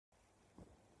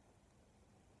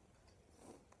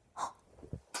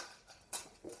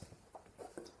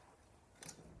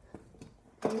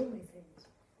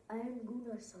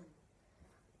Gunnarsson.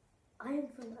 I am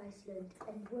from Iceland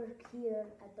and work here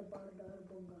at the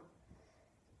Bardarbunga.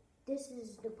 This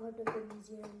is the part of the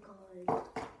museum called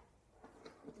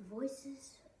The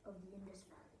Voices of the Indus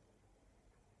Valley.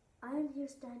 I am here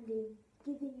standing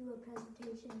giving you a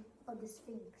presentation of the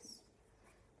Sphinx.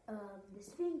 The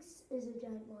Sphinx is a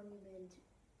giant monument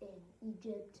in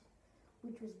Egypt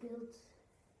which was built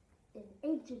in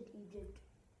ancient Egypt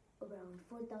around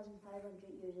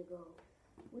 4,500 years ago,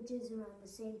 which is around the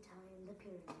same time the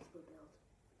pyramids were built.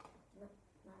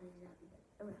 Not exactly,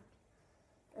 but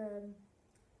around.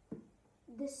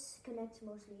 This connects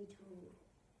mostly to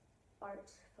art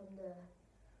from the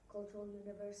cultural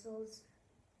universals,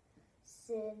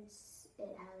 since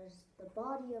it has the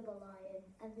body of a lion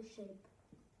and the shape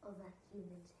of a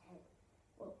human's head.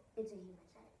 Well, it's a human's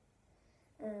head.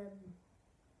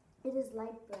 It is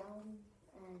light brown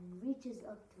and reaches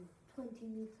up to 20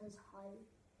 meters high.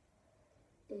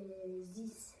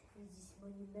 This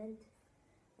monument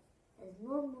has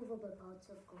no movable parts,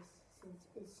 of course, since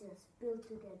it's just built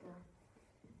together.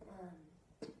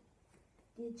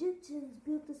 The Egyptians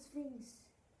built the Sphinx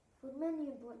for many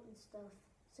important stuff,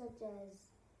 such as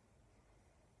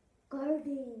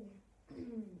guarding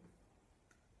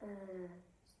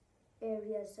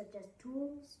areas such as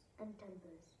tombs and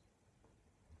temples.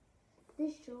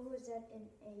 This shows that in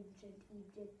ancient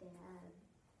Egypt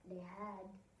they had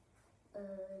a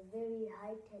very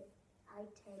high-tech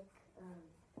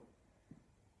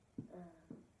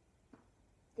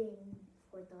thing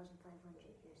 4,500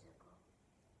 years ago.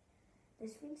 The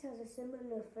Sphinx has a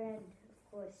similar friend,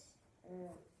 of course,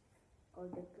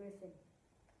 called the Griffin.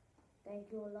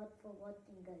 Thank you a lot for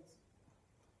watching, guys.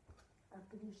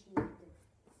 Appreciate it.